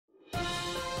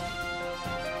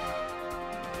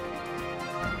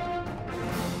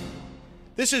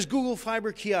This is Google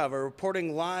Fiber Kiava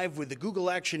reporting live with the Google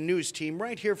Action News team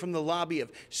right here from the lobby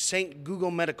of St.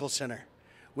 Google Medical Center.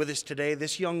 With us today,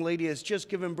 this young lady has just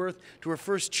given birth to her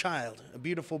first child, a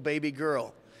beautiful baby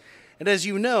girl. And as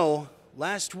you know,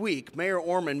 last week, Mayor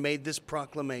Orman made this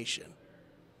proclamation.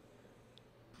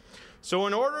 So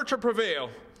in order to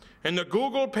prevail in the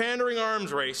Google pandering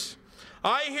arms race,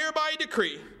 I hereby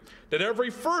decree that every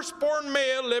firstborn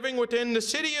male living within the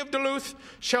city of Duluth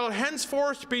shall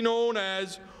henceforth be known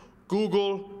as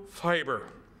Google Fiber.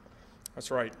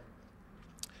 That's right.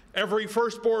 Every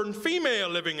firstborn female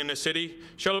living in the city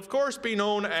shall of course be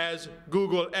known as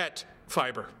Google-ette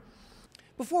Fiber.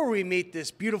 Before we meet this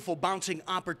beautiful bouncing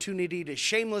opportunity to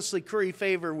shamelessly curry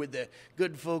favor with the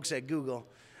good folks at Google,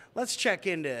 let's check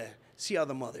in to see how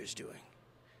the mother's doing.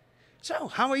 So,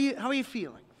 how are you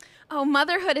feeling? Oh,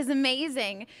 motherhood is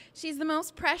amazing. She's the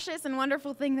most precious and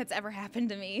wonderful thing that's ever happened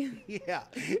to me. Yeah,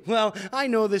 well, I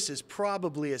know this is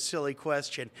probably a silly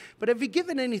question, but have you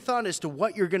given any thought as to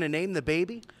what you're going to name the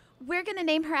baby? We're going to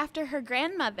name her after her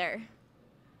grandmother.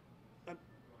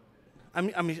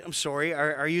 I'm sorry,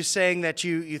 are you saying that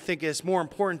you think it's more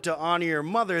important to honor your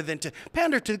mother than to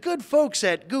pander to the good folks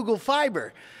at Google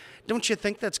Fiber? Don't you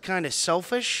think that's kind of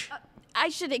selfish? I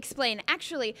should explain.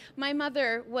 Actually, my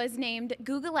mother was named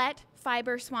Google-ette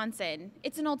Fiber Swanson.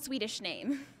 It's an old Swedish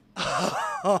name.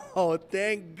 Oh,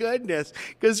 thank goodness.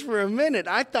 Because for a minute,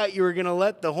 I thought you were going to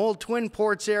let the whole Twin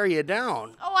Ports area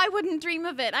down. Oh, I wouldn't dream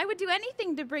of it. I would do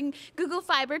anything to bring Google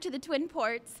Fiber to the Twin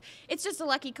Ports. It's just a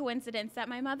lucky coincidence that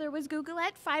my mother was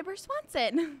Google-ette Fiber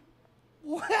Swanson.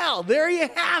 Well, there you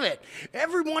have it.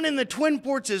 Everyone in the Twin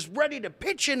Ports is ready to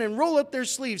pitch in and roll up their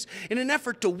sleeves in an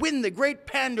effort to win the great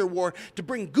pander war to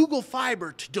bring Google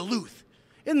Fiber to Duluth.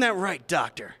 Isn't that right,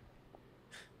 Doctor?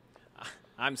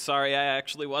 I'm sorry, I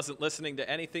actually wasn't listening to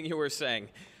anything you were saying.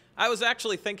 I was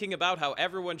actually thinking about how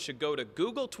everyone should go to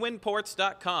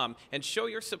googletwinports.com and show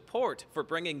your support for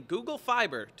bringing Google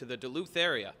Fiber to the Duluth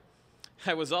area.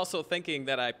 I was also thinking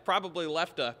that I probably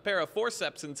left a pair of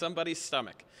forceps in somebody's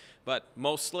stomach. But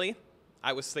mostly,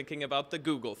 I was thinking about the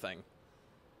Google thing.